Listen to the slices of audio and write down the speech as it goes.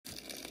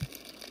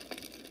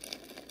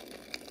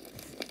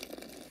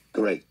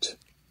Great.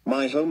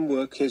 My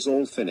homework is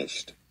all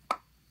finished.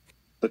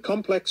 The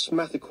complex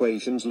math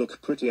equations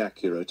look pretty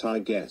accurate, I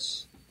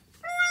guess.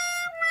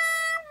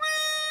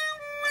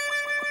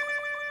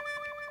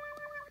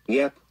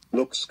 Yep,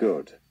 looks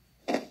good.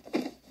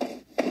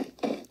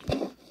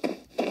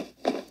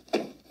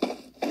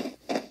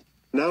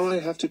 Now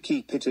I have to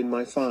keep it in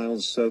my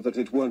files so that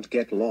it won't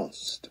get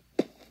lost.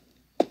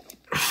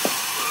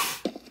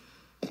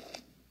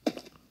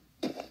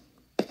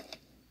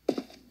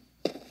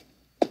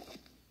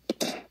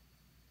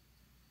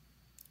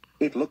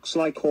 It looks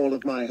like all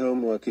of my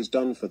homework is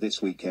done for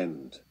this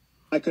weekend.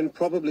 I can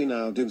probably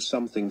now do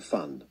something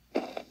fun.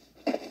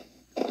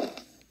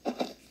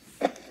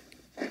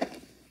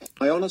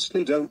 I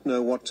honestly don't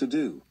know what to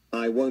do.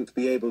 I won't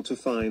be able to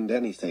find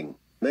anything.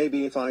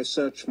 Maybe if I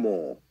search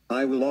more,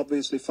 I will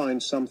obviously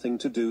find something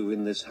to do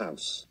in this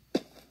house.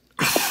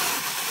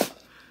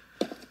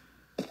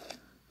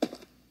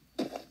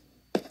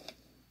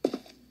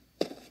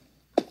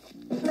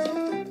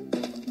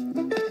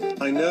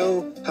 I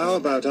know, how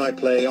about I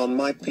play on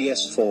my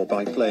PS4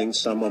 by playing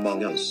some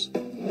Among Us?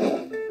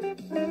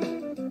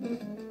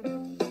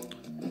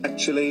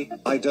 Actually,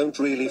 I don't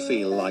really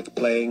feel like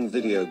playing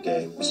video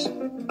games.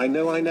 I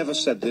know I never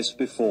said this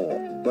before,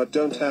 but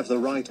don't have the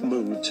right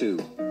mood to.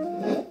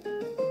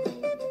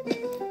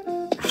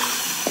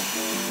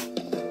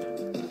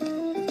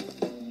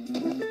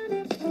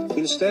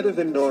 Instead of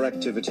indoor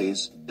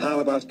activities, how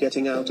about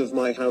getting out of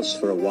my house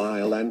for a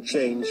while and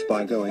change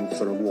by going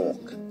for a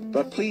walk?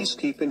 But please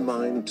keep in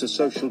mind to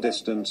social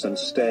distance and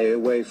stay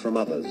away from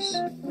others.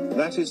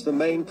 That is the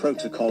main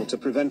protocol to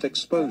prevent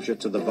exposure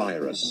to the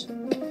virus.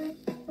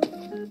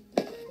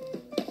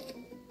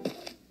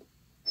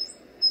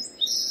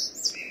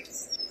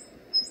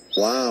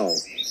 Wow,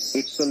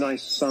 it's a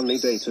nice sunny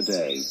day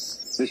today.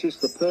 This is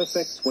the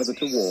perfect weather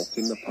to walk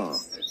in the park.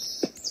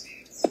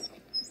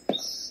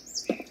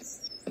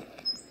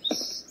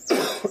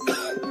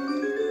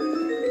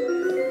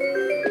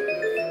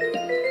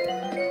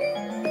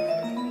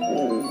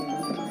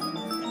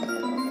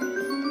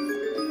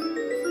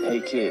 Hey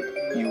kid,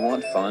 you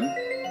want fun?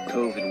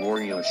 COVID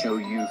Wario show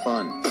you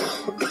fun.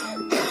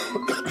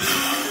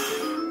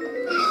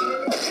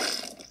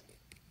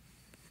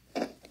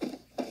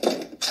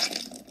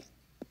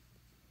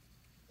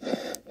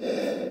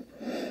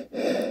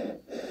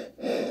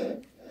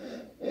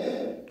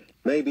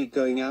 Maybe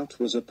going out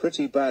was a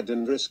pretty bad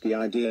and risky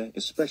idea,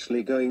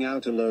 especially going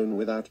out alone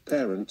without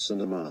parents and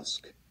a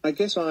mask. I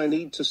guess I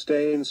need to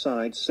stay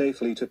inside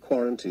safely to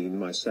quarantine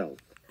myself.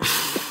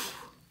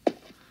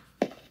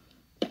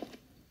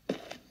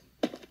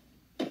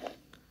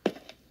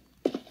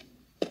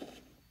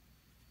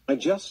 I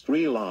just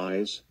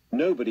realize,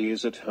 nobody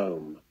is at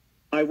home.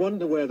 I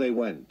wonder where they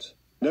went.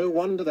 No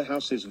wonder the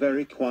house is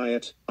very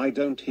quiet, I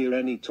don't hear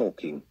any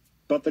talking.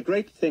 But the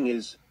great thing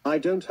is, I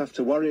don't have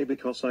to worry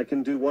because I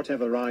can do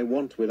whatever I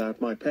want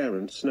without my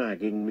parents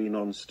nagging me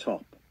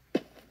non-stop.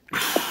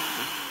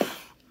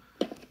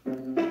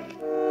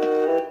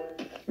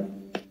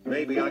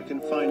 Maybe I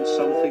can find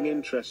something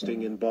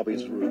interesting in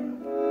Bobby's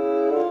room.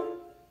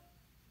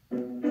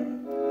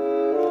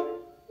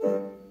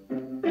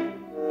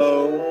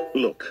 Oh,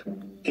 look.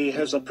 He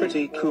has a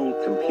pretty cool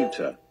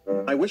computer.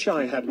 I wish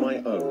I had my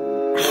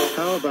own.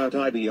 How about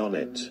I be on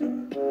it?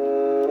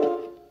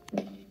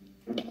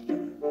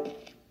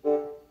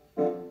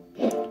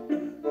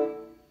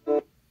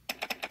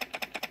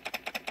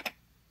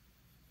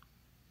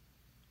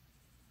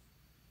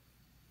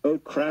 Oh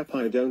crap,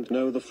 I don't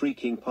know the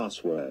freaking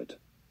password.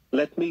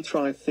 Let me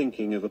try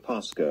thinking of a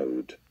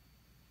passcode.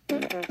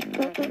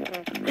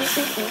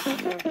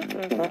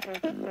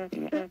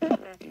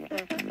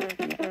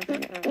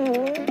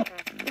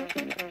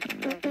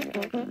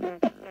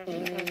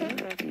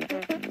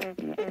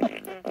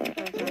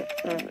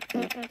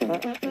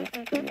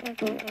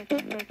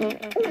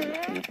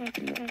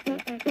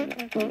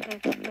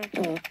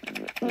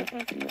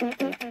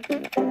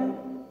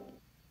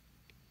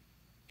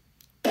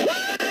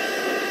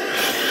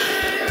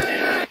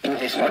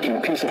 This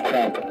fucking piece of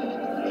crap.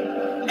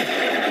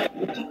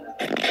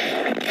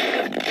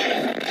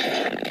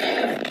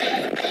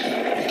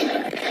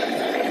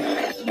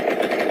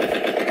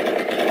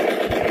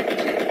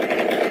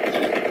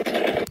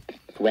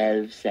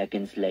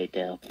 Seconds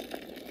later.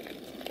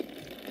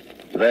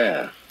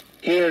 There.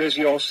 Here is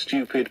your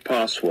stupid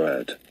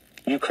password.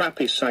 You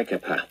crappy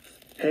psychopath.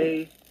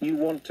 Hey, you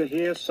want to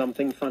hear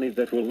something funny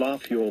that will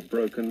laugh your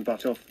broken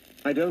butt off?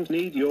 I don't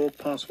need your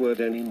password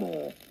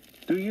anymore.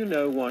 Do you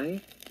know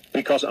why?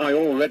 Because I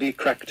already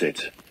cracked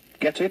it.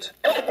 Get it?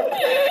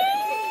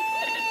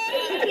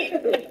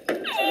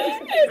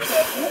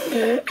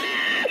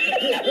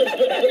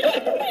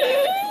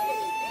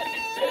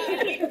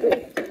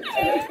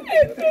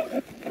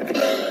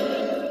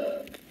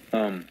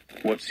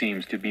 What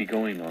seems to be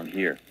going on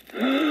here?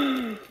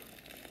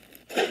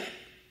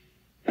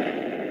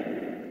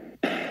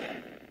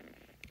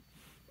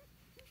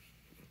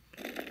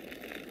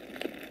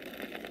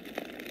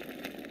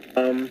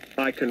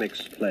 I can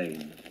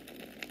explain.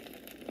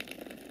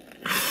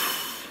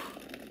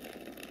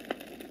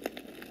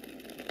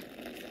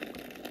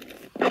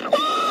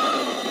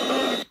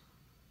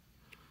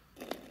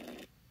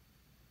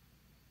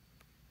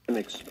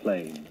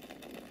 explain.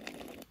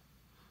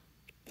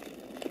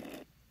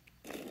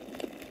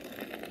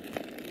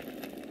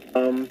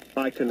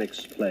 I can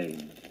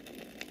explain.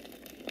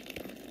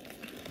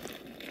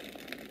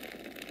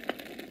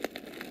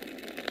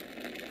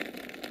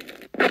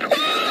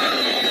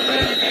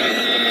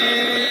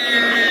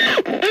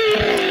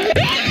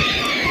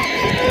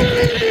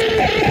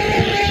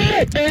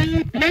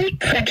 My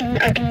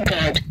fucking ugly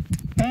god.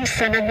 You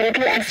son of a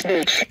little ass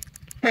bitch.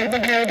 Why the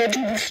hell did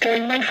you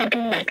destroy my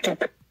fucking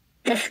laptop?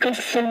 This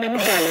cost so many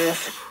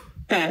dollars.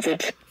 That's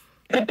it.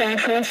 Goodbye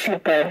for a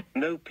super.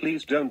 No,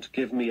 please don't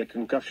give me a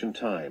concussion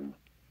time.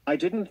 I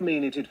didn't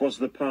mean it. It was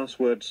the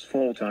password's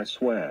fault, I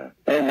swear.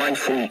 Oh my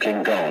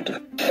freaking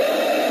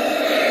god.